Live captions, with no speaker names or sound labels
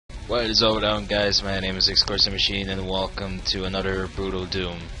What is over down, guys? My name is X-Coursing Machine and welcome to another Brutal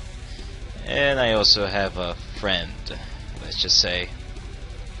Doom. And I also have a friend, let's just say.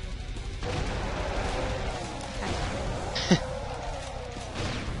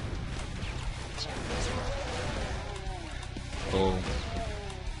 Boom.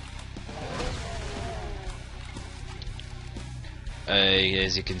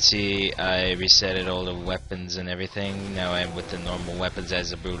 As you can see, I resetted all the weapons and everything. Now I'm with the normal weapons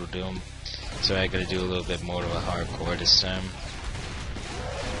as a Brutal Doom. So I gotta do a little bit more of a hardcore this time.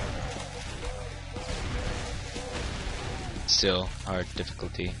 Still, hard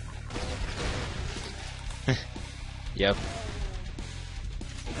difficulty. Yep.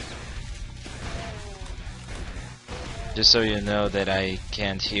 Just so you know that I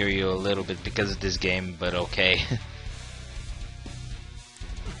can't hear you a little bit because of this game, but okay.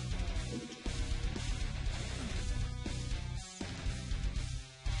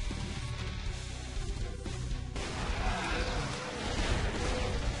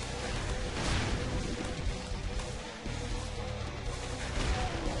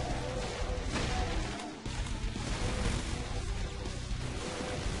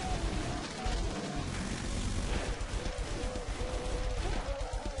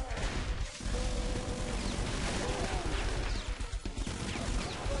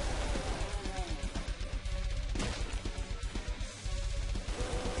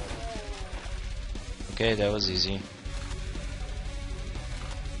 Okay, that was easy.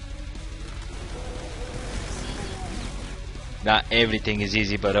 Not everything is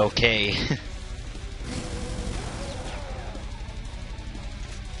easy, but okay.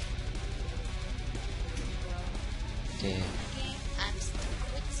 Okay. I'm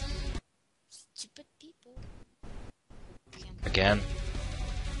stuck with some stupid people. Again?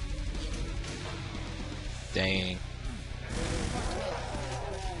 Dang.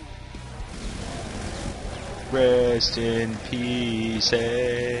 Rest in pieces.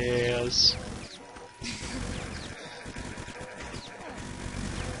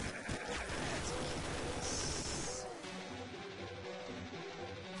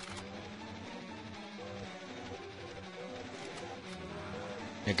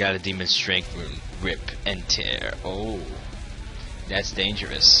 I got a demon strength room. Rip and tear. Oh, that's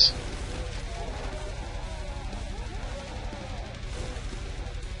dangerous.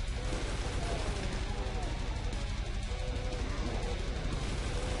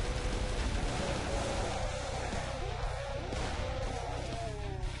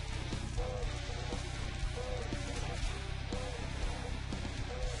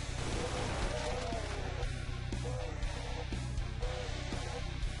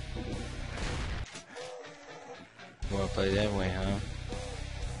 Wanna play that way, huh?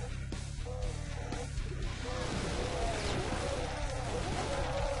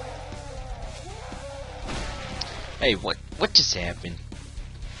 Hey, what just happened?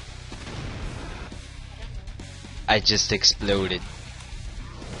 I just exploded.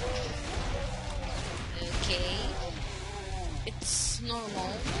 Okay. It's normal.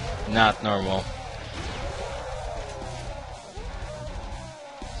 Not normal.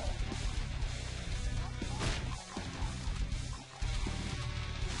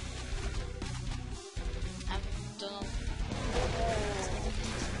 I don't know.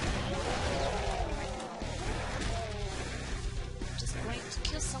 Just going to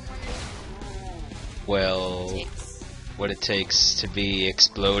kill someone. Well, Takes. what it takes to be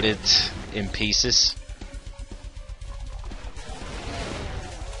exploded in pieces.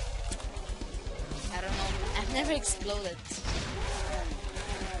 I don't know. I've never exploded.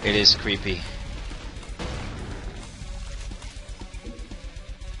 It is creepy.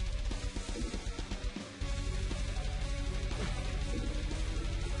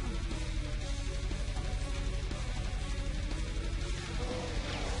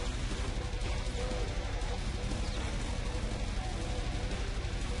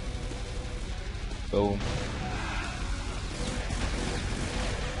 Boom.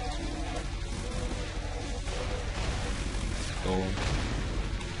 Boom.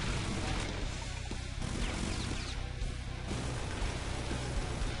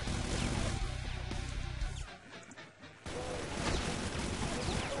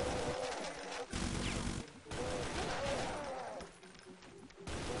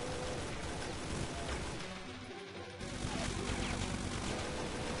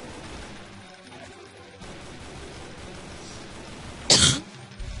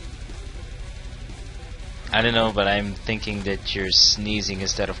 I don't know, but I'm thinking that you're sneezing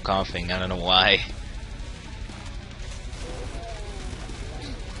instead of coughing. I don't know why.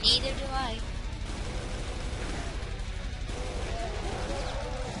 Neither do I.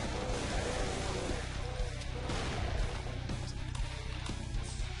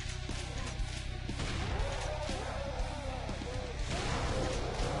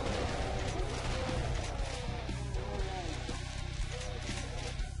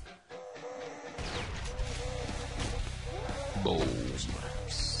 Boom.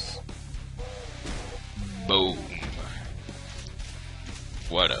 Boom.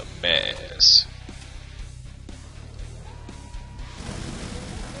 What a mess.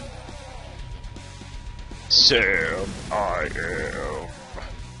 Sam, I am.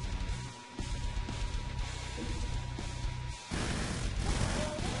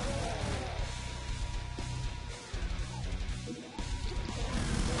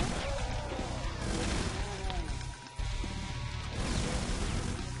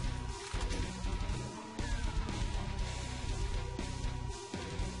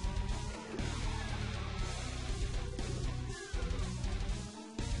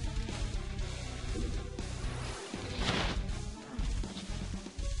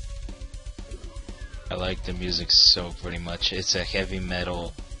 I like the music so pretty much. It's a heavy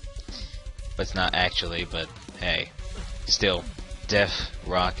metal, but it's not actually, but hey, still, death,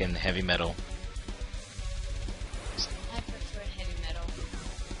 rock, and heavy metal. I prefer heavy metal.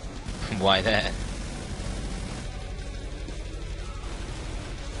 Why that?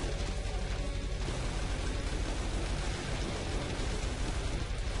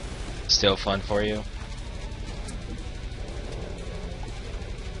 Still fun for you?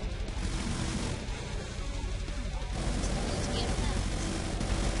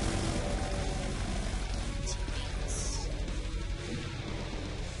 Teammates.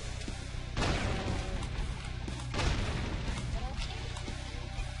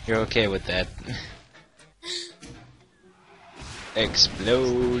 You're okay with that?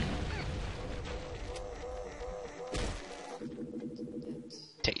 Explode!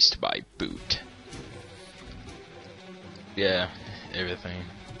 Taste my boot. Yeah, everything.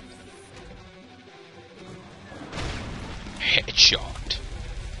 Headshot.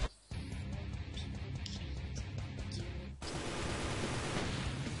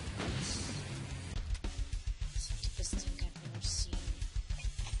 Stupidest thing I've ever seen.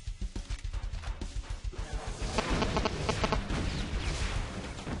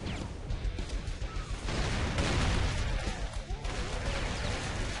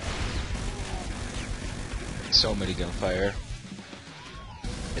 So many gunfire.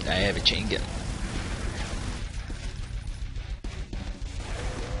 And I have a chain gun.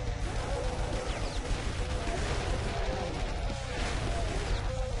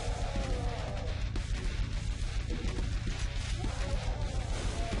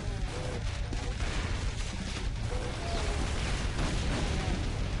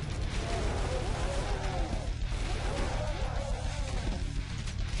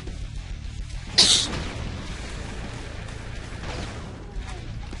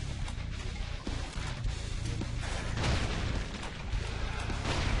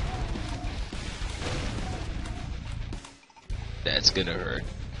 That's gonna hurt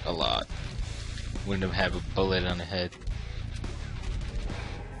a lot. Wouldn't have a bullet on the head.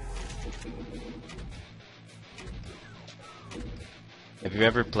 Have you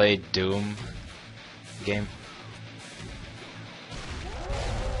ever played Doom game?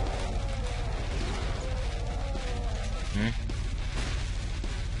 Hmm?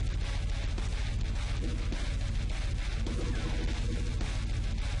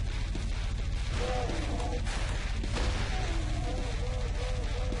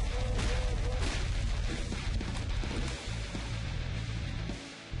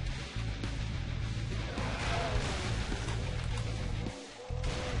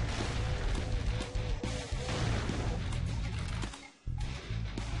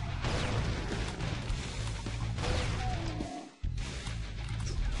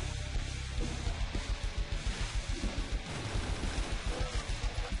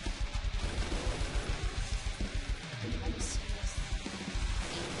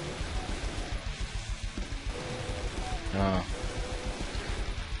 Oh.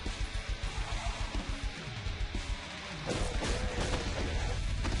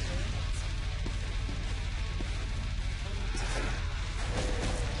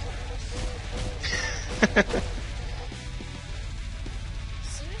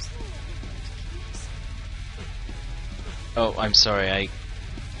 Seriously? Oh, I'm sorry.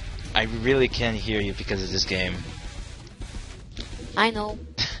 I really can't hear you because of this game. I know.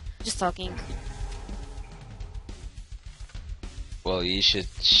 Just talking. Well, you should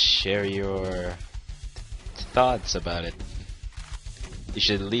share your thoughts about it. You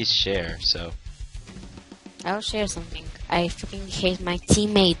should at least share, so. I'll share something. I freaking hate my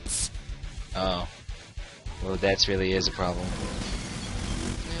teammates. Oh. Well, that really is a problem.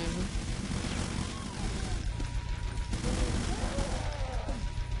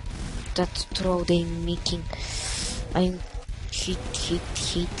 That throw they making. I'm hate,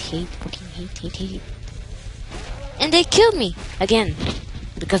 fucking hate. And they killed me again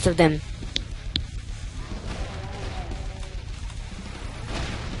because of them.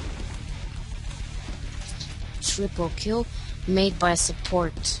 Triple kill made by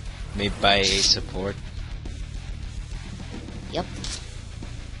support. Made by a support. Yep.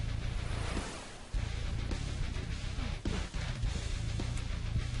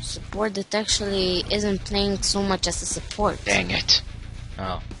 Support that actually isn't playing so much as a support. Dang it.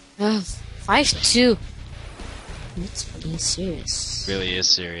 Oh, 5-2. That's fucking serious. really is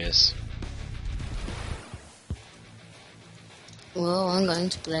serious. Well, I'm going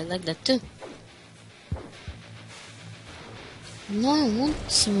to play like that too. No, I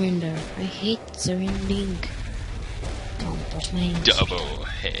won't surrender. I hate surrendering. Don't touch my hands. Double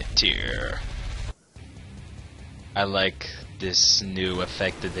hit tier. I like this new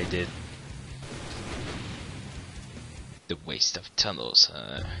effect that they did. The waste of tunnels,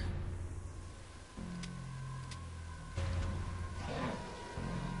 huh?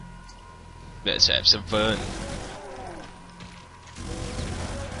 Let's have some fun.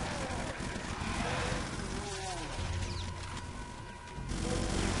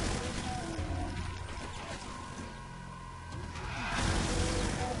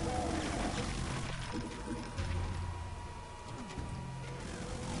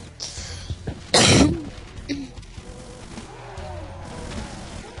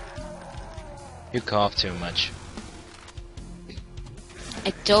 You cough too much.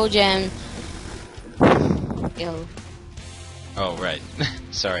 I told you I'm ill. Oh, right.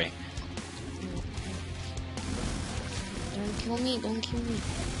 Sorry. Don't kill me, don't kill me.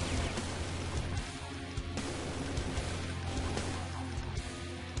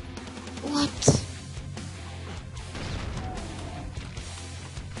 What?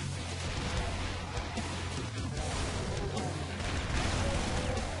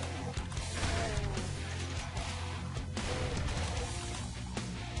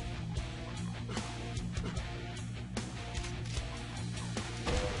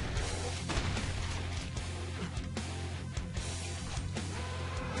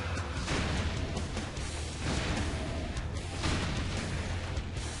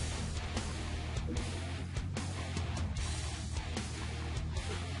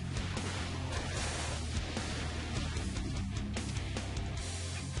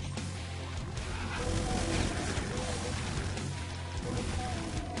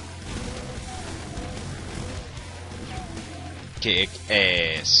 Kick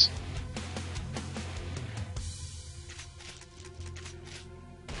ass.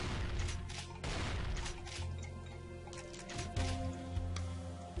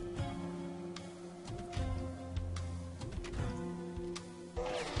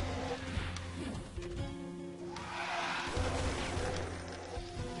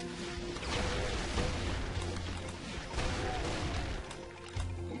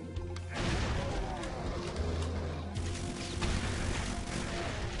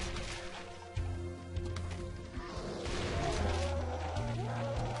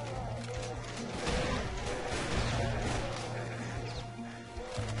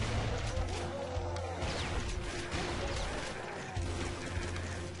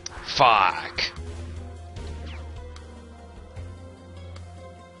 Fuck.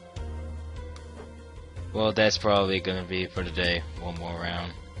 Well, that's probably gonna be for today. One more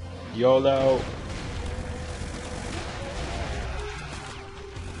round. YOLO.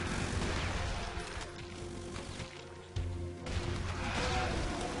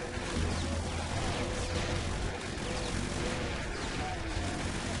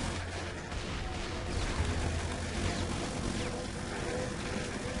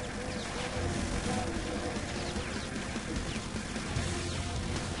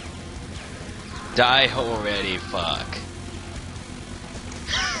 Die already, fuck.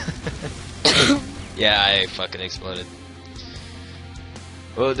 Yeah, I fucking exploded.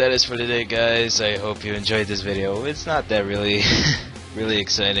 Well, that is for today, guys. I hope you enjoyed this video. It's not that really really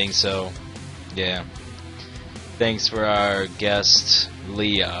exciting, so yeah. Thanks for our guest,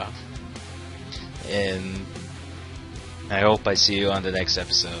 Leah. And I hope I see you on the next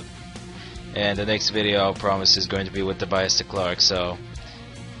episode. And the next video, I promise, is going to be with Tobias the Clark, so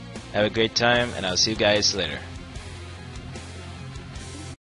have a great time, and I'll see you guys later.